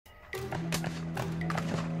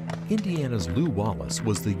Indiana's Lew Wallace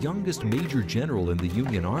was the youngest major general in the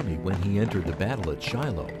Union Army when he entered the battle at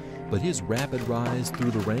Shiloh, but his rapid rise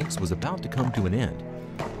through the ranks was about to come to an end.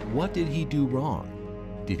 What did he do wrong?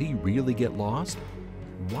 Did he really get lost?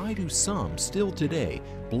 Why do some still today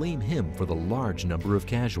blame him for the large number of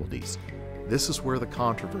casualties? This is where the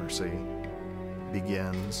controversy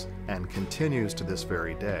begins and continues to this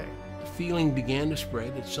very day. The feeling began to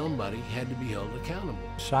spread that somebody had to be held accountable.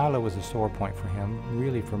 Shiloh was a sore point for him,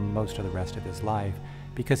 really for most of the rest of his life,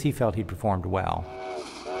 because he felt he'd performed well.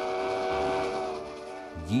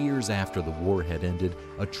 Years after the war had ended,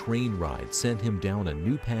 a train ride sent him down a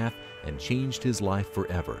new path and changed his life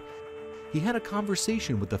forever. He had a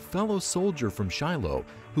conversation with a fellow soldier from Shiloh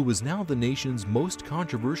who was now the nation's most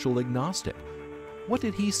controversial agnostic. What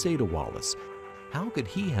did he say to Wallace? How could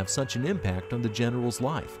he have such an impact on the general's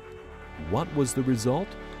life? What was the result?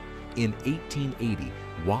 In 1880,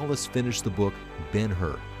 Wallace finished the book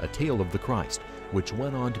Ben-Hur, A Tale of the Christ, which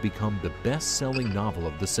went on to become the best-selling novel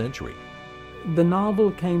of the century. The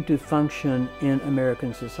novel came to function in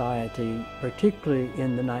American society, particularly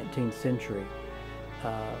in the 19th century,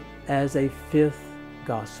 as a fifth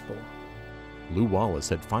gospel. Lew Wallace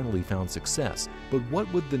had finally found success, but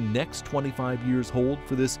what would the next 25 years hold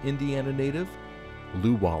for this Indiana native?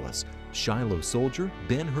 Lew Wallace, Shiloh Soldier,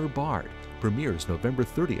 Ben-Hur Bard, premieres November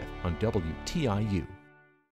 30th on WTIU.